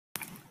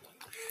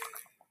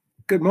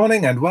Good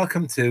morning and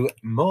welcome to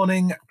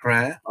morning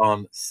prayer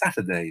on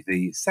Saturday,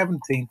 the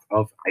 17th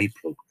of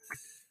April.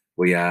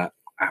 We are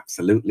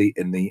absolutely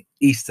in the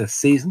Easter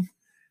season,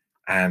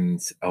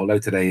 and although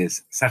today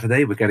is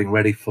Saturday, we're getting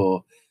ready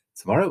for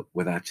tomorrow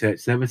with our church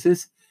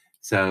services.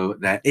 So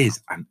there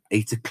is an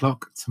 8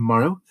 o'clock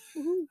tomorrow,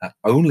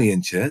 only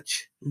in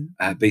church,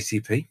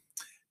 BCP.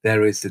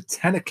 There is a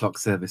 10 o'clock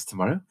service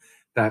tomorrow.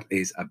 That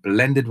is a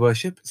blended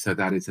worship, so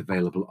that is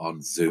available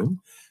on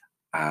Zoom.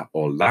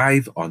 Or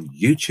live on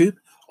YouTube,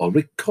 or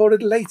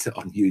recorded later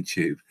on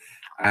YouTube.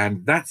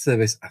 And that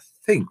service, I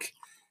think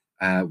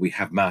we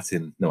have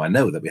Martin. No, I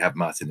know that we have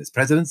Martin as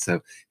president,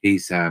 so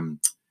he's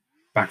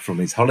back from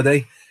his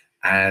holiday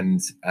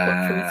and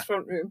from his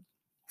front room.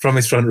 From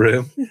his front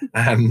room,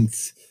 and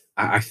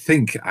I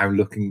think I'm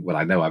looking. Well,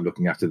 I know I'm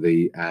looking after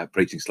the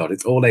preaching slot.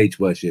 It's all age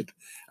worship,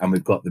 and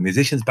we've got the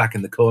musicians back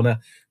in the corner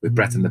with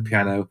Brett on the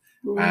piano.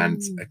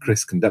 And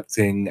Chris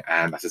conducting,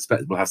 and I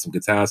suspect we'll have some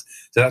guitars,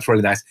 so that's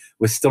really nice.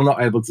 We're still not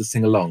able to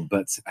sing along,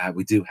 but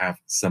we do have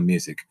some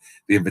music.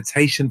 The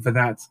invitation for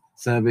that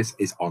service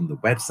is on the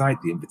website.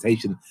 The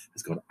invitation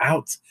has gone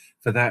out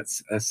for that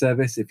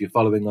service if you're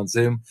following on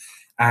Zoom.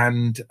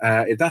 And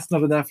if that's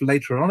not enough,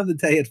 later on in the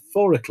day at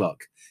 4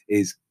 o'clock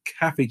is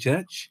Cafe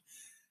Church,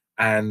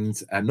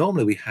 and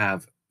normally we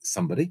have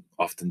somebody,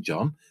 often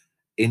John,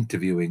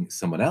 interviewing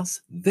someone else.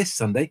 This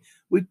Sunday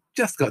we've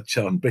just got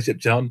John, Bishop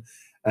John,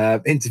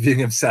 interviewing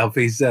himself.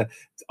 He's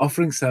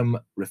offering some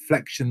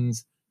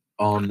reflections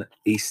on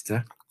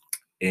Easter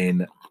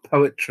in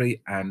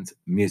poetry and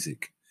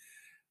music.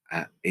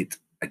 It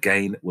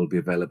again will be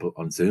available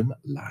on Zoom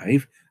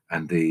live,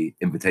 and the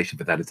invitation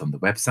for that is on the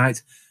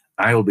website.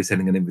 I will be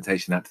sending an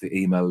invitation out to the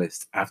email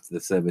list after the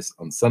service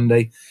on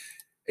Sunday.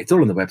 It's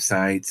all on the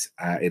website.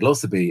 It'll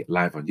also be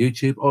live on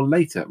YouTube, or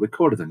later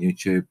recorded on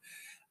YouTube.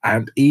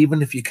 And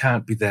even if you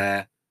can't be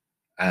there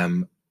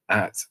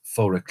at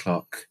 4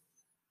 o'clock,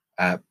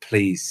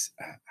 please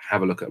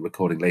have a look at a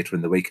recording later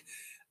in the week,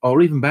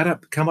 or even better,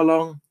 come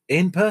along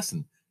in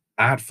person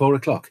at 4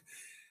 o'clock.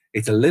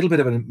 It's a little bit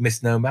of a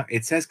misnomer.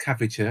 It says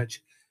Cafe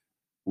Church.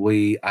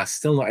 We are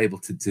still not able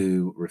to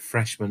do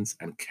refreshments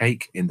and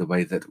cake in the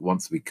way that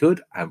once we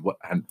could,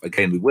 and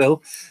again we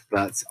will,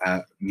 but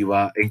you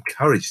are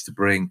encouraged to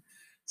bring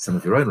some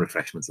of your own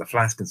refreshments, a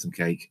flask and some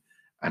cake,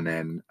 and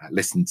then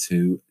listen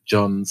to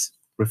John's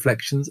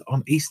reflections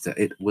on Easter.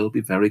 It will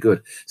be very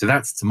good. So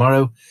that's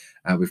tomorrow.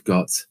 We've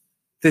got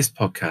this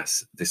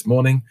podcast this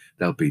morning.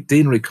 There'll be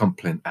Deanery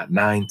Compline at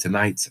 9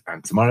 tonight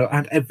and tomorrow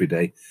and every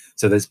day.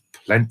 So there's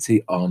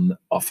plenty on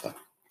offer.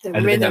 The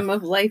rhythm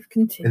of life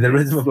continues. In the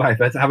rhythm of life.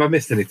 Have I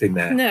missed anything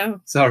there?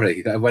 No.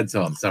 Sorry, that went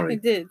on. Sorry. I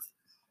did.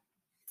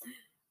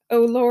 O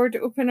Lord,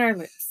 open our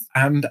lips.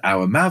 And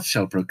our mouth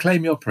shall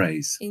proclaim your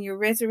praise. In your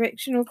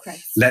resurrection, O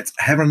Christ. Let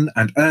heaven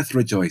and earth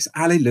rejoice.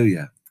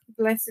 Alleluia.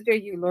 Blessed are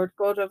you, Lord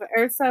God of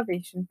our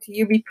salvation. To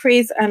you be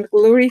praise and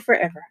glory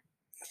forever.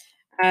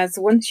 As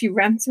once you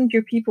ransomed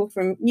your people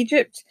from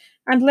Egypt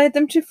and led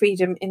them to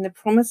freedom in the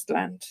promised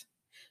land,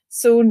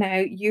 so now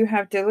you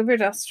have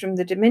delivered us from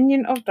the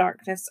dominion of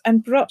darkness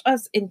and brought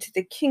us into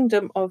the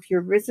kingdom of your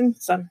risen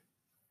Son.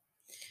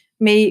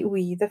 May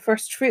we, the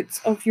first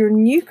fruits of your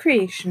new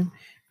creation,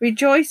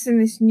 rejoice in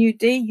this new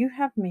day you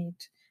have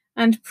made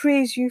and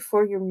praise you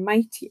for your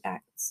mighty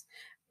acts.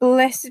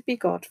 Blessed be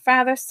God,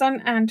 Father,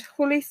 Son, and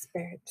Holy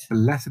Spirit.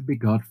 Blessed be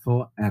God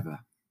forever.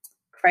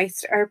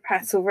 Christ, our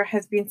Passover,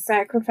 has been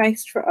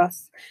sacrificed for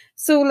us,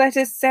 so let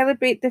us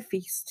celebrate the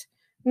feast,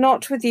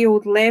 not with the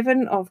old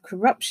leaven of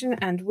corruption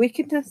and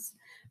wickedness,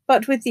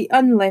 but with the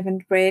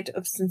unleavened bread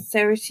of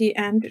sincerity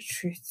and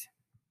truth.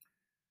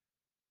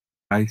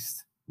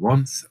 Christ,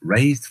 once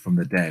raised from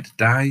the dead,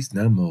 dies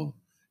no more.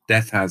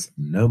 Death has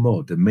no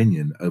more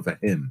dominion over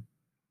him.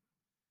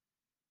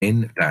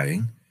 In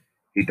dying,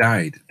 he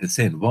died to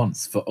sin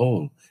once for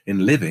all.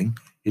 In living,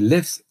 he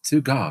lives to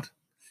God.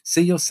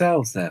 See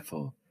yourselves,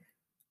 therefore,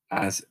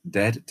 as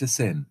dead to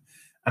sin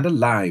and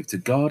alive to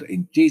God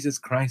in Jesus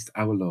Christ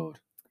our Lord.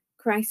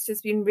 Christ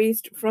has been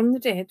raised from the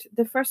dead,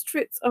 the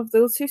firstfruits of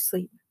those who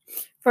sleep.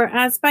 For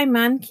as by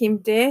man came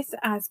death,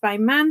 as by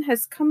man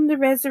has come the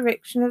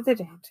resurrection of the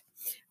dead.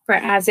 For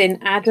as in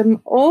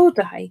Adam all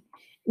die,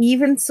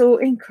 even so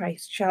in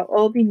Christ shall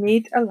all be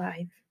made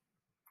alive.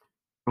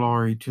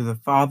 Glory to the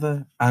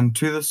Father, and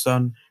to the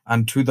Son,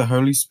 and to the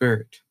Holy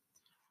Spirit,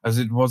 as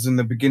it was in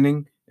the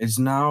beginning, is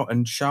now,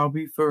 and shall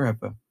be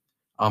forever.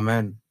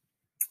 Amen.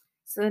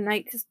 So the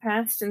night has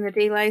passed, and the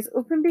day lies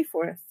open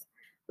before us.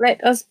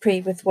 Let us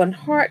pray with one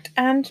heart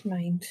and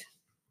mind.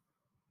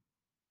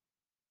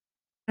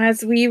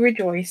 As we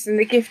rejoice in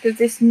the gift of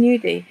this new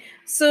day,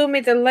 so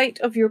may the light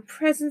of your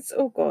presence,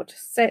 O God,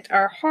 set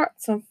our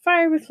hearts on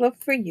fire with love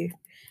for you,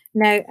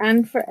 now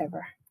and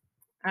forever.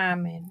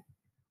 Amen.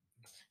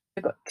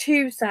 We've got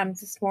 2 Psalms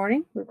this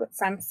morning. We've got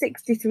Psalm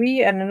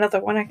 63 and another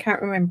one I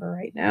can't remember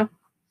right now.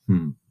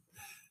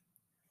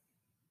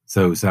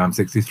 So Psalm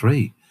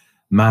 63.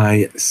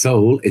 My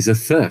soul is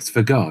athirst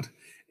for God,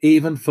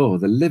 even for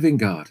the living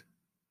God.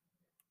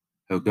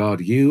 O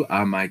God, you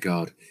are my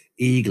God.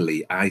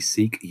 Eagerly I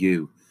seek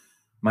you.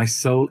 My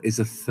soul is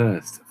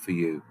athirst for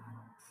you.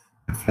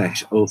 My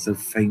flesh also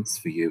faints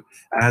for you,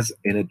 as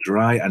in a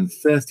dry and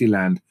thirsty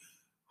land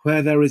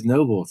where there is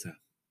no water.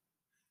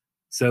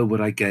 So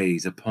would I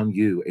gaze upon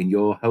you in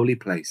your holy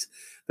place,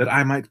 that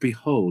I might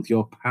behold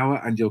your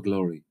power and your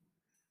glory.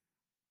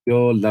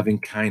 Your loving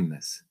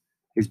kindness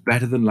is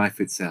better than life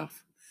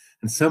itself,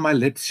 and so my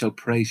lips shall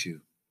praise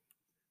you.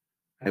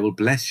 I will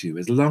bless you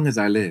as long as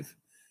I live,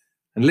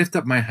 and lift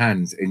up my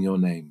hands in your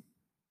name.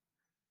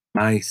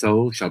 My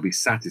soul shall be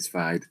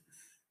satisfied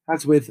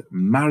as with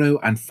marrow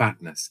and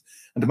fatness,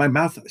 and my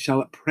mouth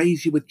shall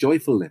praise you with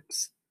joyful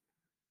lips.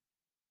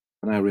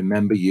 When I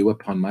remember you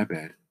upon my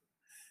bed,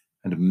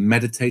 and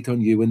meditate on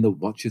you in the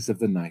watches of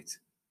the night.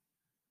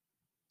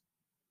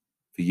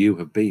 For you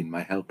have been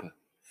my helper,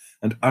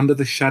 and under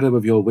the shadow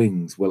of your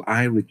wings will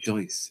I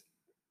rejoice.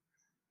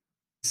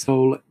 My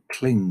soul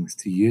clings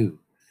to you.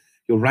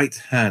 Your right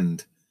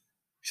hand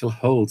shall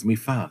hold me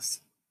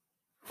fast.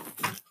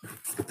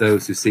 But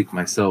those who seek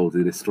my soul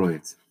do destroy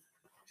it,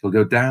 shall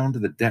go down to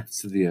the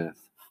depths of the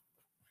earth.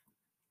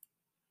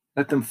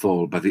 Let them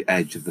fall by the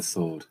edge of the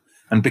sword,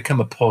 and become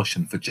a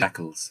portion for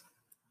jackals.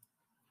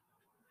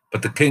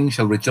 But the king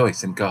shall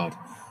rejoice in God,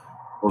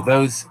 or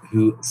those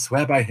who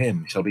swear by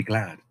him shall be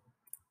glad.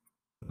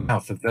 The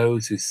mouth of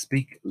those who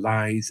speak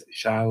lies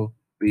shall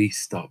be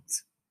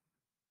stopped.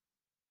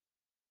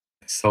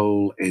 My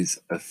soul is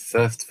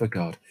athirst for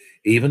God,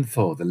 even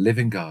for the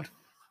living God.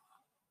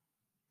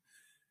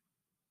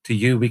 To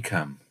you we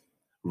come,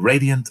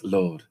 radiant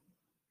Lord,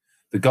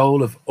 the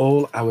goal of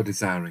all our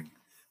desiring,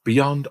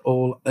 beyond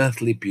all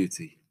earthly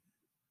beauty,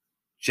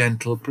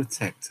 gentle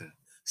protector,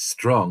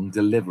 strong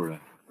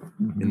deliverer.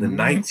 In the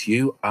night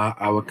you are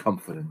our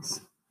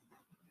confidence.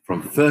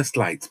 From first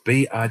light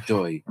be our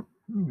joy,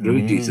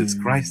 through Jesus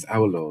Christ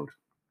our Lord.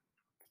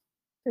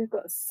 We've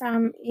got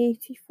Psalm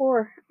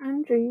 84.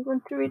 Andrew, you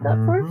want to read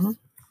that first?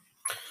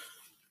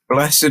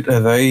 Blessed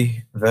are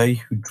they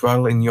who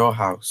dwell in your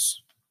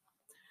house.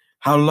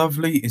 How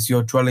lovely is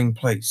your dwelling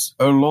place,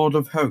 O Lord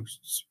of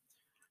hosts!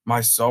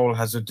 My soul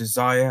has a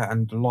desire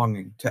and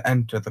longing to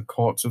enter the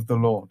courts of the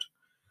Lord.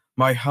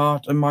 My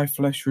heart and my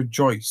flesh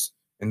rejoice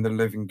in the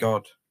living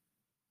God.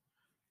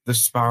 The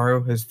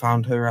sparrow has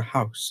found her a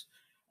house,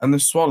 and the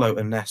swallow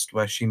a nest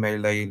where she may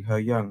lay her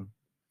young.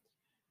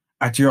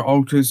 At your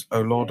altars,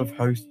 O Lord of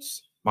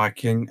hosts, my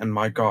King and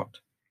my God.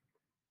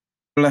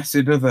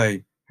 Blessed are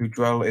they who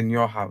dwell in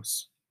your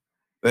house.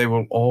 They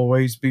will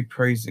always be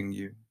praising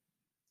you.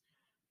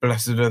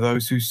 Blessed are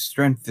those whose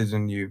strength is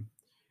in you,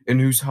 in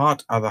whose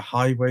heart are the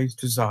highways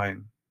to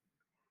Zion,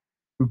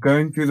 who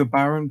going through the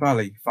barren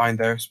valley find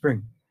their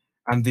spring,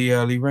 and the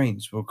early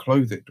rains will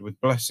clothe it with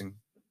blessing.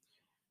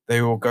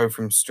 They will go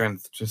from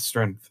strength to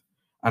strength,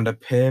 and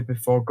appear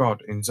before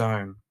God in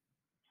Zion.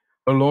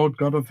 O Lord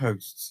God of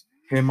hosts,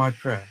 hear my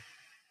prayer.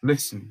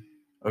 Listen,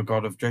 O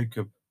God of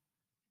Jacob.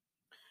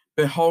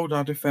 Behold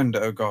our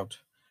defender, O God,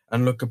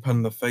 and look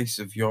upon the face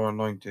of your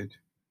anointed.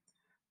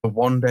 The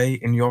one day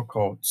in your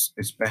courts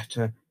is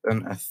better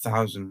than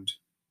 1,000.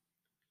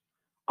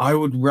 I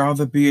would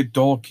rather be a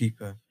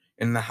doorkeeper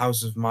in the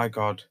house of my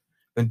God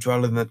than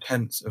dwell in the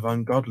tents of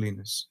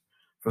ungodliness.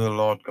 For the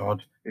Lord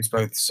God is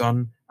both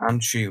sun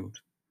and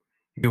shield.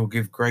 He will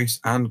give grace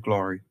and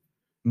glory.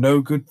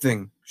 No good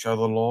thing shall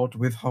the Lord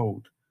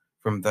withhold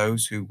from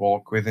those who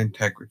walk with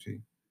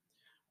integrity.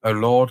 O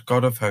Lord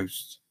God of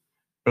hosts,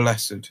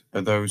 blessed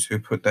are those who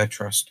put their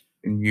trust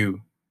in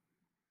you.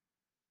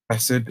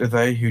 Blessed are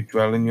they who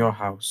dwell in your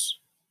house.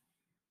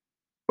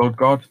 Lord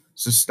God,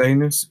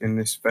 sustain us in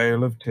this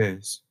vale of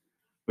tears,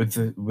 with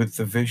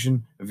the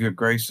vision of your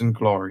grace and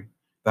glory,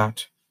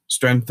 that,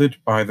 strengthened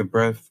by the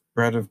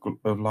bread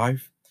of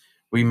life,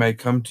 we may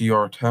come to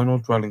your eternal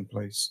dwelling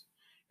place,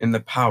 in the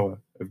power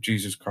of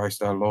Jesus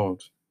Christ our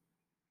Lord.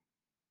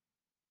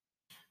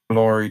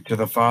 Glory to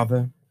the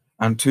Father,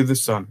 and to the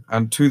Son,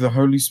 and to the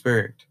Holy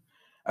Spirit,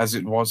 as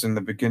it was in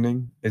the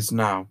beginning, is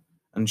now,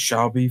 and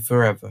shall be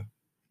forever.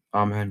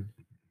 Amen.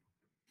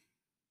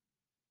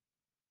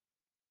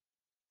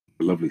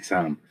 A lovely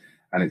psalm,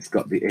 and it's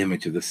got the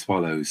image of the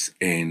swallows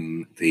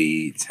in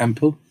the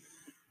temple,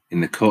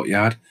 in the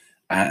courtyard,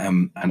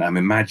 and I'm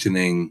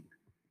imagining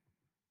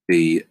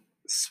the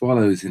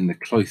swallows in the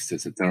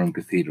cloisters of Durham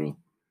Cathedral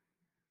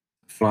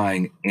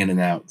flying in and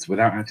out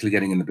without actually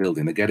getting in the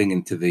building. They're getting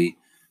into the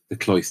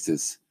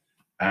cloisters,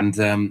 and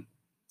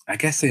I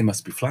guess they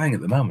must be flying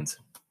at the moment.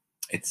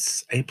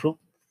 It's April,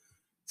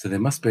 so they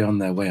must be on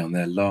their way on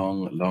their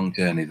long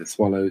journey. The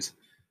swallows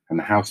and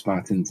the house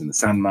martins and the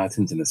sand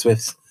martins and the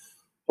swifts,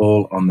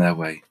 all on their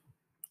way.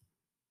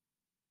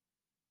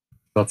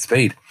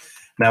 Godspeed.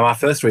 Now, our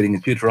first reading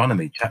is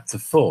Deuteronomy chapter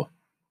 4.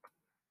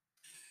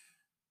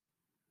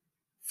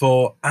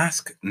 For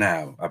ask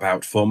now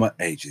about former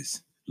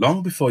ages,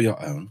 long before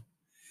your own,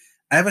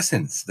 ever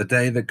since the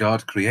day that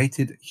God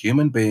created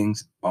human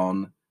beings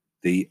on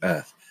the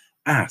earth.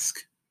 Ask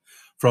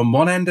from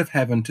one end of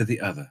heaven to the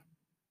other.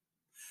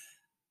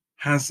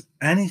 Has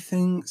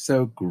anything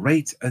so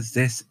great as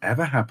this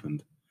ever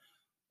happened?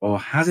 Or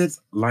has it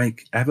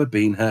like ever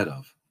been heard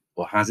of?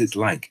 Or has its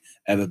like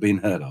ever been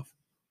heard of?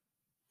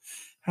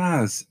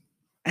 Has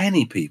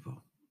any people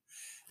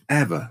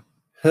ever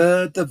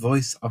heard the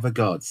voice of a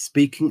God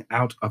speaking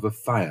out of a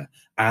fire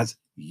as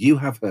you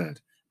have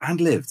heard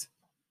and lived?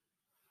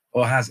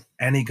 Or has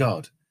any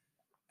God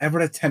ever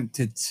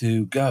attempted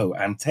to go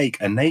and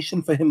take a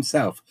nation for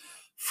himself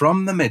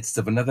from the midst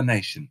of another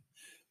nation,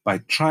 by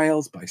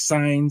trials, by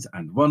signs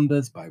and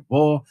wonders, by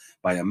war,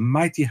 by a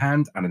mighty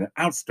hand and an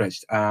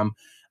outstretched arm,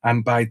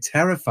 and by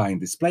terrifying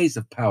displays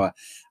of power,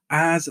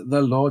 as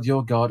the Lord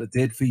your God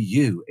did for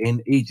you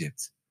in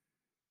Egypt,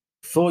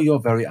 before your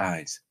very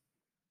eyes?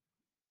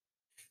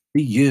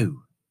 To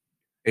you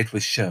it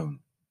was shown,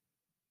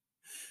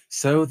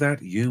 so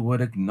that you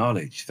would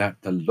acknowledge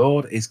that the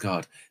Lord is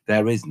God.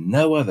 There is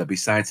no other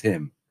besides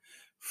him.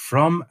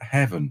 From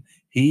heaven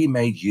he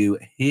made you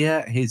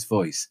hear his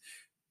voice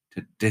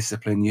to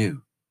discipline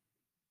you.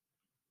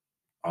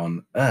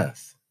 On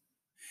earth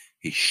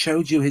he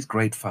showed you his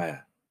great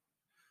fire,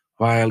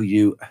 while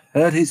you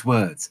heard his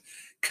words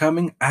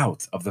coming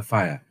out of the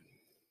fire.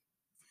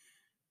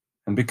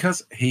 And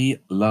because he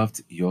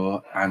loved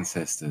your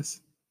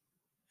ancestors,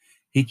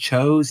 he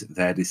chose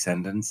their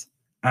descendants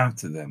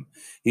after them.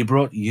 He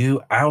brought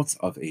you out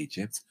of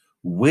Egypt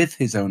with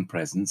his own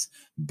presence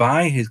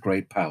by his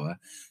great power,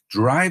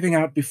 driving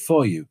out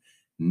before you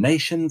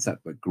nations that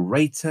were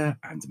greater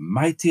and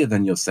mightier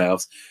than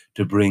yourselves,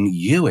 to bring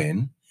you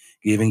in,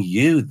 giving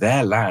you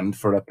their land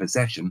for a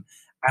possession,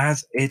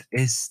 as it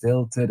is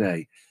still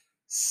today.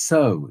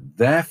 So,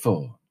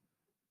 therefore,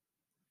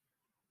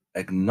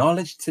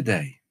 acknowledge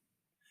today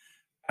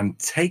and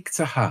take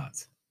to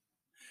heart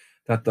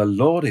that the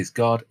Lord is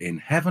God in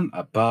heaven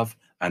above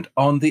and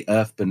on the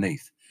earth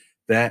beneath.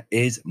 There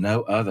is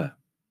no other.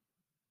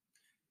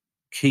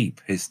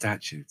 Keep his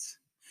statutes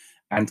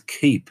and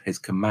keep his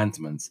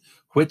commandments,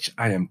 which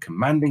I am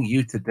commanding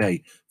you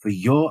today for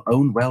your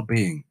own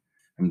well-being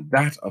and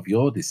that of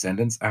your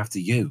descendants after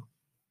you,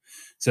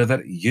 so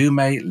that you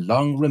may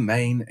long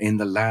remain in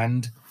the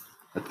land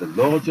that the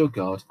Lord your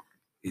God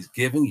is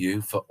giving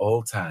you for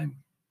all time.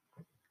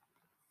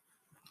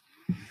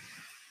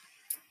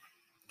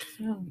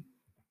 Oh.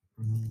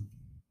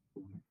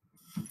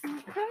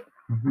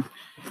 Okay.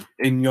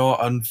 In your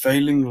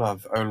unfailing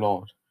love, O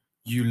Lord,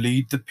 you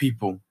lead the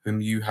people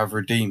whom you have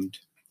redeemed.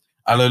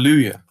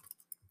 Alleluia.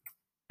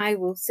 I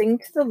will sing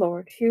to the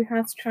Lord, who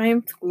has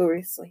triumphed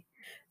gloriously.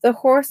 The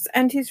horse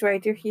and his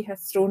rider he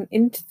has thrown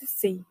into the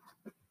sea.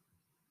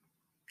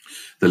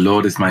 The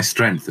Lord is my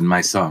strength and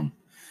my song,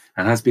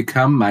 and has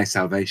become my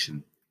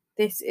salvation.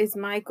 This is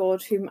my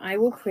God whom I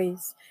will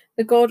praise,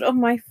 the God of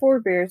my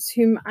forebears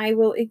whom I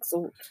will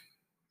exalt.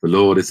 The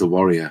Lord is a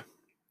warrior.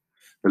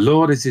 The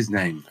Lord is his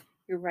name.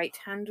 Your right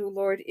hand, O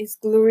Lord, is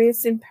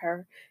glorious in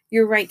power.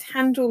 Your right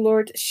hand, O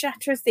Lord,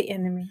 shatters the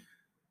enemy.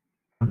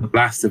 The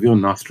blast of your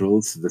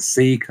nostrils, the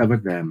sea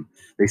covered them.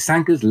 They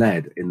sank as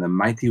lead in the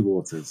mighty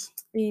waters.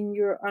 In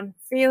your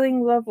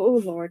unfailing love, O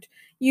Lord,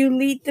 you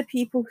lead the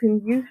people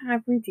whom you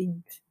have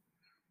redeemed.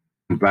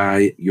 And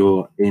by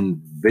your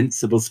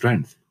invincible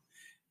strength,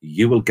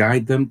 you will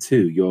guide them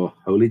to your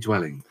holy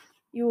dwelling.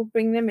 You will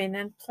bring them in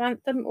and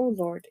plant them, O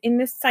Lord, in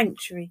the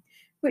sanctuary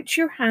which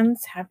your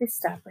hands have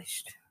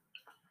established.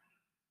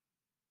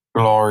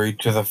 Glory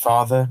to the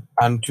Father,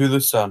 and to the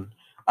Son,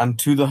 and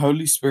to the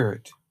Holy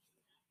Spirit,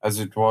 as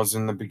it was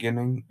in the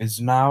beginning,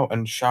 is now,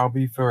 and shall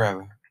be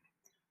forever.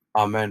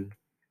 Amen.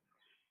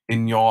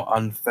 In your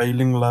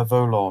unfailing love,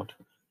 O Lord,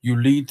 you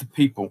lead the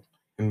people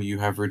whom you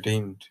have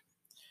redeemed.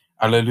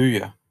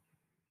 Alleluia.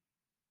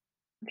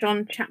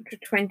 John chapter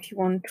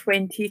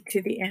 21:20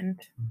 to the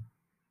end.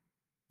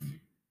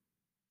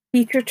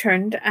 Peter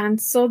turned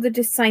and saw the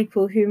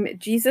disciple whom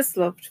Jesus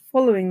loved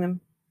following them.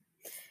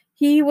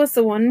 He was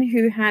the one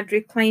who had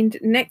reclined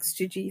next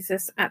to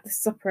Jesus at the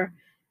supper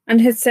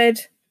and had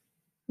said,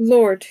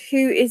 "Lord,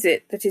 who is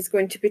it that is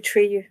going to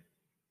betray you?"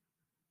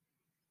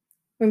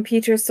 When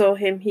Peter saw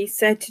him, he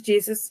said to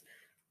Jesus,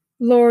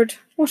 "Lord,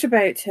 what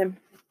about him?"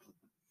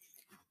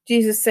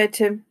 Jesus said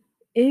to him,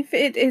 "If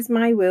it is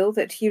my will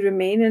that he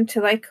remain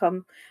until I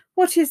come,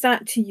 what is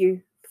that to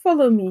you?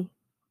 Follow me."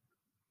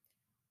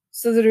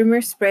 So the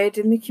rumor spread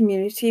in the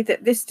community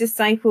that this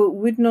disciple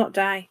would not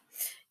die.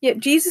 Yet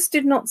Jesus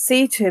did not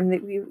say to him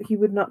that he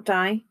would not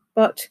die,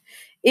 but,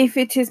 "If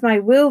it is my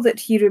will that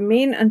he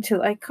remain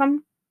until I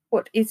come,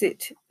 what is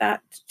it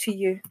that to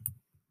you?"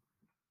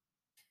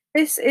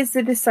 This is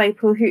the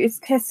disciple who is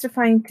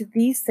testifying to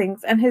these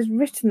things and has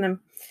written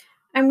them,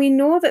 and we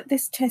know that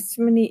this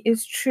testimony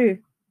is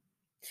true.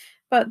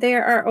 But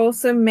there are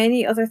also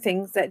many other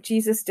things that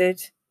Jesus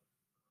did.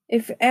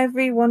 If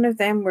every one of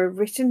them were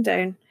written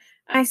down,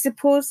 I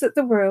suppose that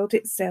the world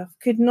itself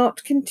could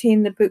not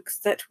contain the books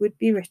that would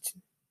be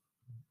written.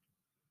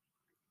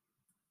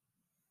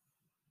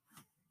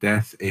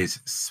 Death is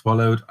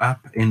swallowed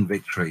up in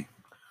victory.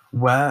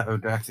 Where, O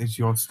death, is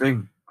your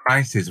sting?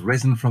 Christ is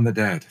risen from the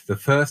dead, the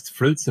first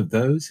fruits of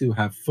those who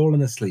have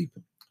fallen asleep.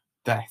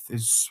 Death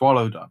is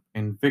swallowed up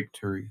in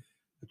victory.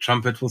 The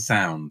trumpet will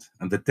sound,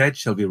 and the dead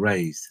shall be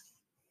raised.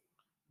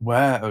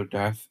 Where, O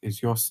death,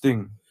 is your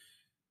sting?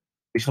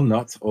 We shall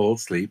not all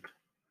sleep,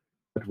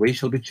 but we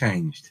shall be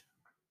changed.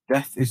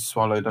 Death is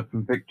swallowed up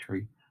in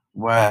victory.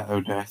 Where, O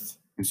death,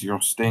 is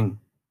your sting?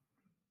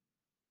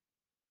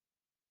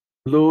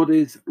 The Lord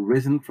is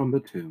risen from the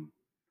tomb,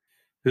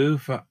 who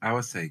for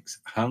our sakes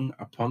hung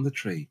upon the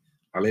tree.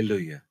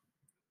 Alleluia.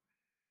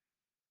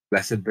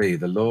 Blessed be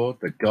the Lord,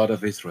 the God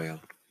of Israel,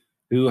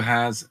 who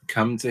has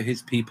come to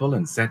his people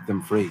and set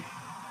them free.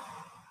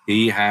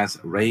 He has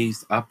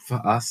raised up for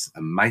us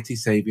a mighty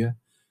Saviour,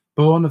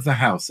 born of the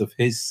house of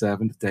his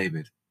servant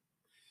David.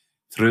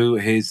 Through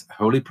his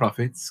holy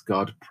prophets,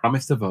 God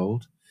promised of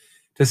old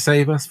to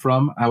save us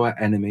from our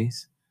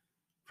enemies,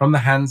 from the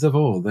hands of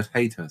all that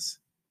hate us,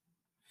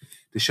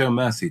 to show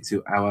mercy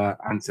to our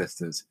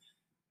ancestors,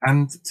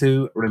 and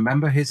to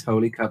remember his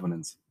holy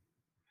covenant.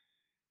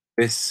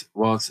 This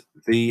was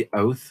the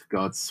oath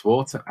God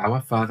swore to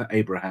our father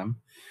Abraham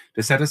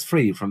to set us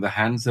free from the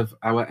hands of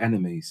our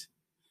enemies,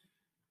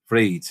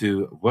 free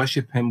to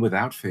worship him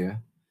without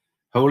fear,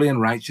 holy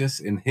and righteous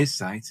in his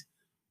sight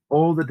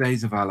all the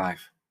days of our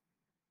life.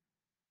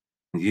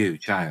 And you,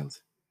 child,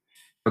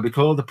 shall be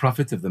called the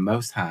prophet of the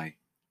Most High,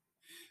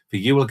 for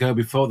you will go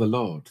before the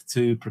Lord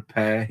to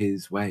prepare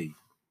his way,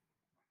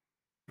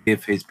 to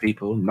give his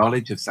people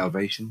knowledge of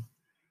salvation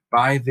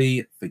by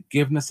the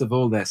forgiveness of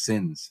all their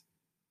sins,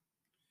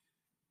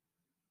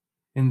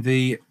 in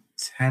the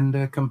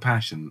tender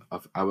compassion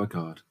of our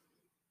God.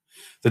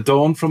 The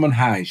dawn from on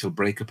high shall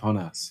break upon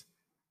us,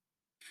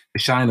 to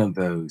shine on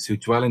those who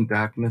dwell in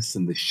darkness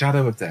and the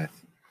shadow of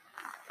death,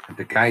 and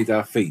to guide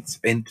our feet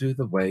into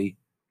the way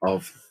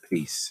of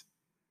peace.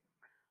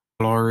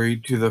 Glory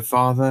to the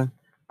Father,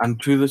 and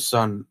to the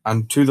Son,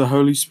 and to the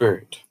Holy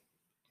Spirit,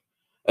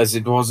 as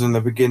it was in the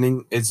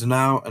beginning, is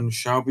now, and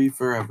shall be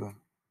forever.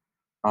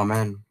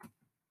 Amen.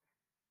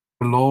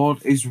 The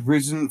Lord is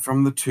risen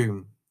from the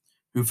tomb,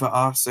 who for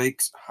our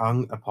sakes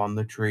hung upon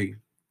the tree.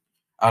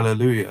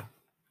 Alleluia.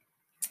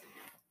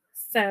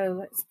 So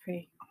let's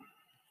pray.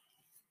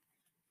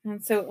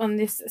 And so on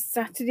this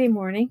Saturday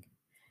morning,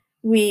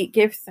 we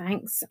give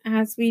thanks,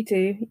 as we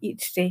do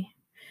each day,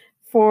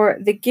 for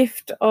the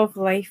gift of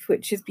life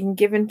which has been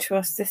given to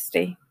us this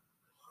day.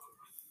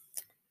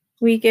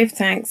 We give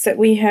thanks that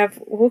we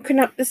have woken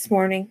up this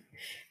morning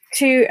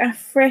to a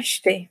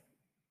fresh day,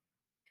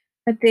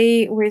 a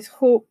day with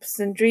hopes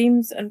and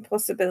dreams and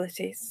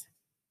possibilities.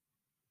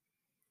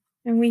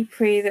 And we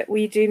pray that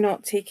we do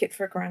not take it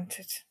for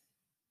granted.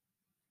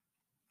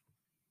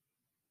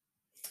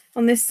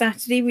 On this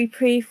Saturday, we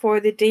pray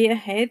for the day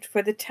ahead,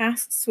 for the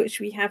tasks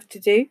which we have to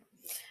do,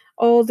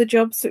 all the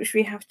jobs which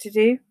we have to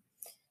do,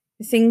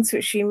 the things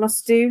which we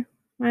must do,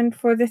 and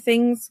for the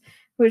things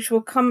which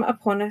will come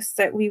upon us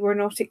that we were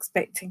not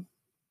expecting.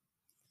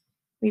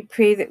 We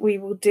pray that we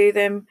will do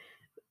them,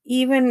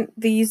 even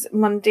these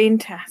mundane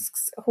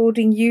tasks,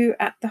 holding you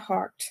at the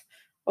heart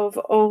of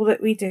all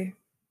that we do.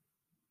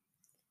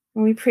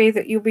 And we pray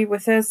that you'll be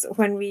with us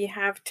when we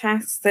have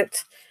tasks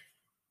that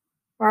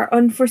are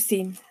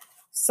unforeseen,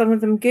 some of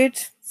them good,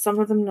 some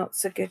of them not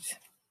so good.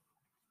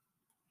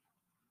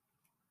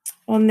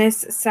 On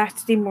this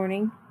Saturday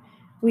morning,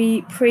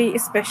 we pray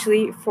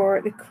especially for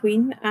the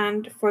Queen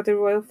and for the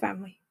royal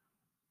family.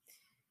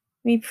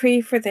 We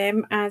pray for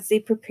them as they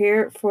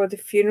prepare for the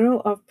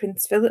funeral of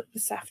Prince Philip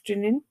this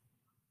afternoon.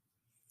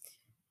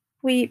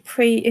 We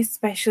pray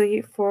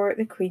especially for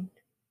the Queen.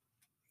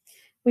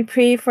 We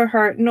pray for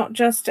her not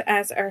just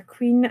as our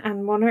Queen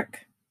and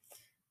monarch,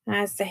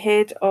 as the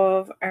head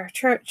of our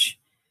church,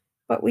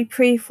 but we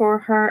pray for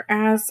her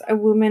as a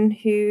woman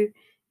who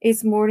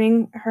is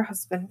mourning her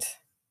husband.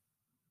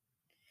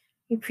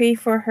 We pray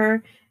for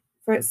her,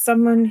 for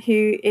someone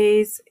who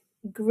is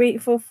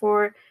grateful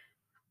for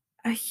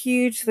a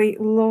hugely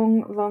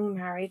long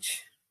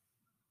marriage.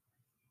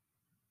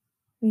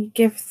 We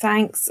give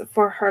thanks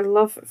for her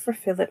love for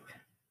Philip.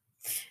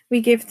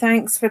 We give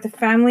thanks for the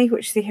family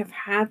which they have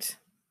had.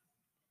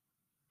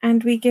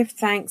 And we give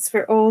thanks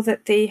for all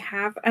that they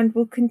have and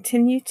will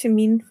continue to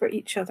mean for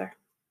each other.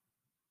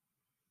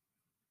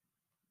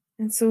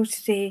 And so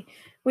today,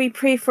 we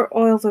pray for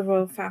all the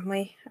royal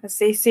family as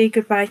they say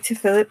goodbye to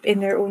Philip in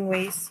their own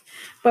ways.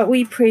 But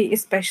we pray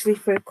especially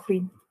for the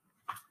Queen.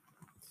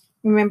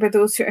 Remember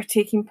those who are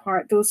taking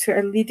part, those who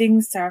are leading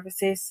the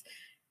services.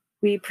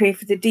 We pray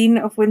for the Dean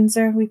of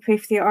Windsor. We pray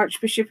for the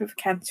Archbishop of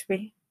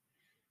Canterbury.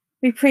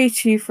 We pray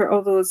too for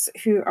all those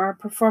who are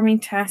performing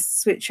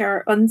tasks which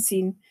are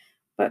unseen,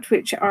 but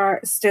which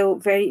are still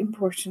very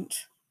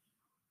important.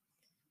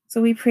 So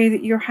we pray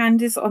that your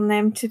hand is on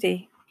them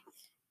today,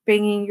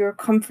 bringing your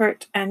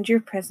comfort and your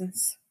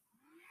presence.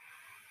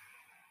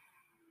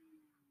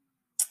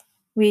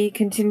 We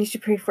continue to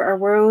pray for our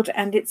world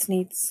and its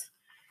needs.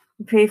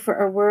 We pray for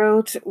our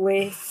world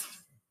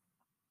with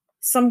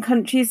some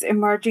countries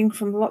emerging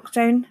from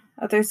lockdown,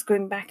 others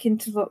going back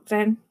into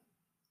lockdown.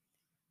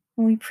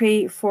 And we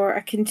pray for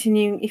a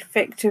continuing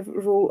effective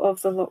role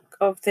of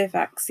the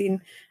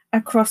vaccine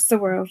across the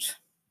world.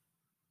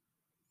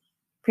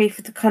 Pray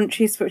for the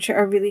countries which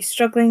are really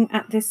struggling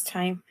at this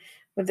time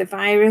with the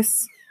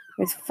virus,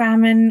 with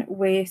famine,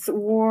 with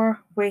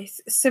war, with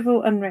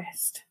civil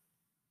unrest.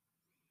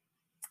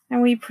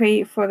 And we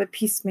pray for the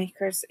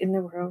peacemakers in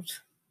the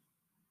world.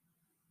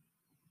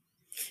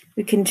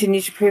 We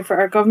continue to pray for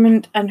our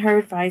government and her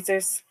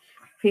advisors.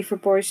 Pray for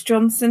Boris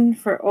Johnson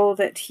for all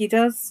that he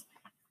does.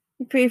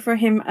 We pray for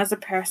him as a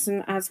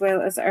person as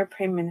well as our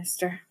Prime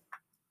Minister,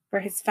 for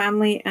his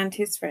family and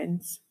his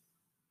friends.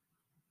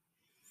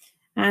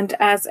 And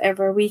as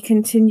ever, we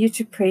continue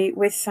to pray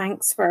with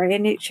thanks for our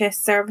NHS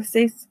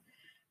services,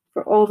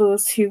 for all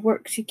those who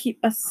work to keep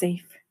us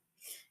safe,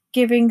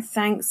 giving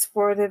thanks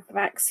for the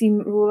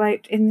vaccine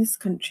rollout in this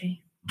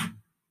country.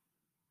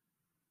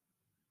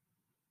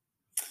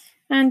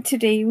 And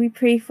today we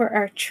pray for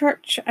our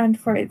church and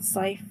for its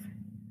life.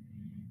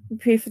 We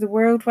pray for the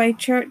worldwide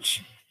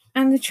church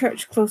and the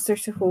church closer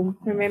to home,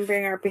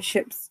 remembering our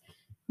bishops,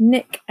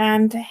 Nick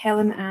and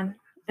Helen Ann,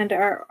 and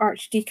our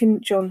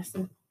Archdeacon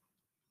Jonathan.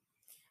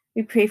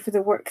 We pray for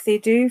the work they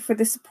do, for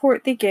the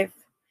support they give,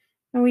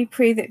 and we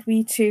pray that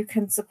we too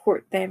can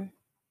support them.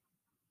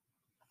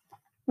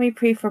 We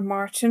pray for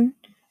Martin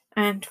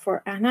and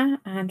for Anna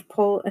and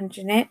Paul and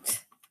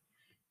Jeanette,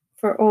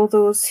 for all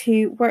those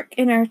who work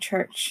in our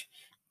church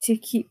to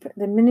keep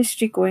the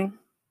ministry going.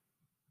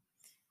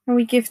 And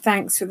we give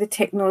thanks for the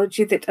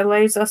technology that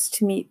allows us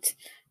to meet,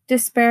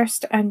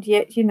 dispersed and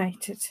yet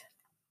united.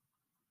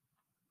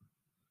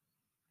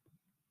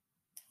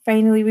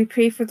 Finally, we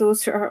pray for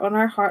those who are on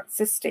our hearts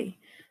this day,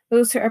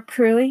 those who are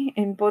poorly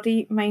in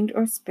body, mind,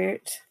 or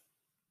spirit,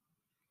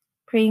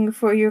 praying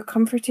for your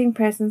comforting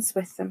presence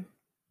with them.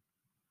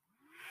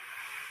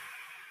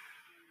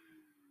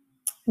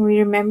 And we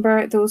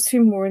remember those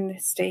who mourn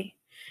this day,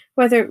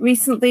 whether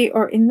recently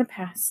or in the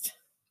past.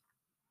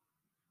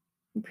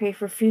 We pray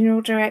for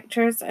funeral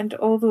directors and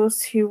all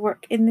those who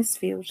work in this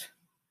field.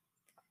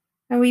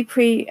 And we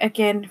pray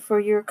again for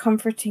your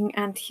comforting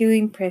and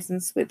healing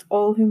presence with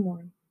all who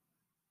mourn.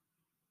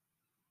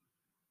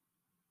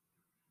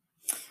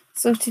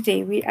 So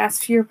today we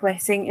ask for your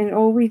blessing in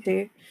all we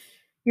do,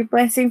 your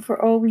blessing for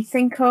all we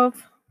think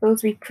of,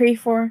 those we pray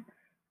for,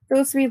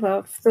 those we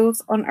love,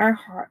 those on our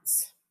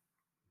hearts.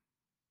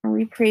 And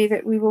we pray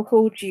that we will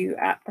hold you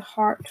at the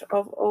heart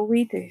of all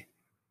we do.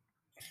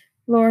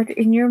 Lord,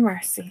 in your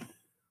mercy,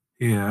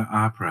 Hear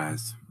our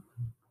prayers.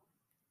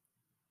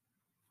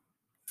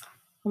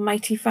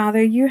 Almighty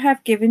Father, you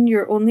have given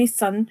your only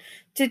Son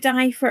to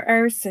die for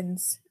our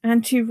sins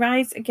and to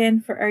rise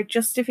again for our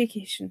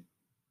justification.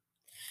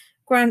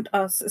 Grant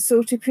us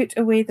so to put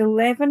away the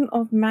leaven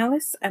of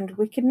malice and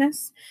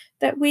wickedness,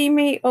 that we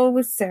may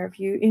always serve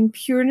you in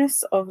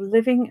pureness of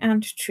living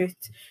and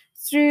truth,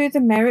 through the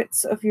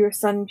merits of your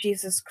Son,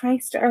 Jesus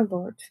Christ our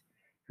Lord,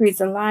 who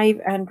is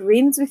alive and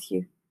reigns with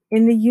you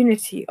in the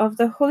unity of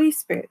the Holy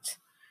Spirit,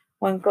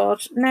 one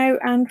God, now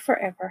and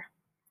forever.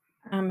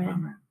 Amen.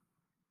 Amen.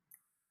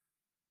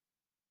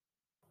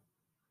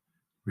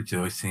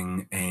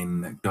 Rejoicing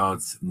in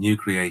God's new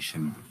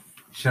creation,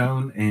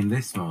 shown in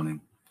this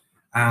morning.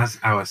 As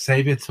our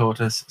Saviour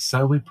taught us,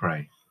 so we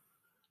pray.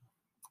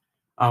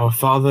 Our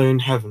Father in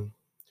heaven,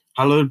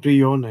 hallowed be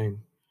your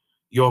name.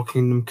 Your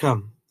kingdom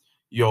come,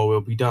 your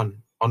will be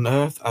done, on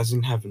earth as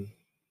in heaven.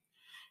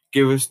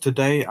 Give us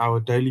today our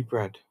daily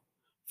bread.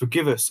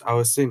 Forgive us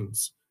our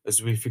sins,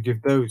 as we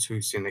forgive those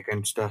who sin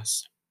against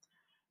us.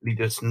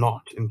 Lead us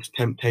not into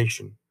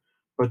temptation,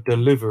 but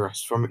deliver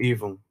us from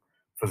evil.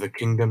 For the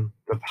kingdom,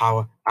 the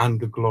power, and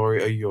the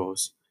glory are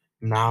yours,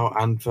 now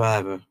and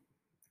forever.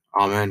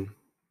 Amen.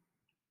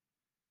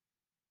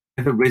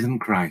 May the risen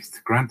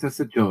Christ grant us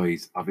the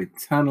joys of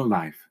eternal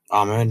life.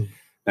 Amen.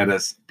 Let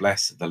us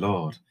bless the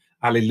Lord.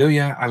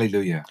 Alleluia,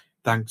 alleluia.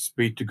 Thanks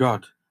be to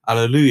God.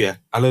 Alleluia,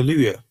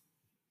 alleluia.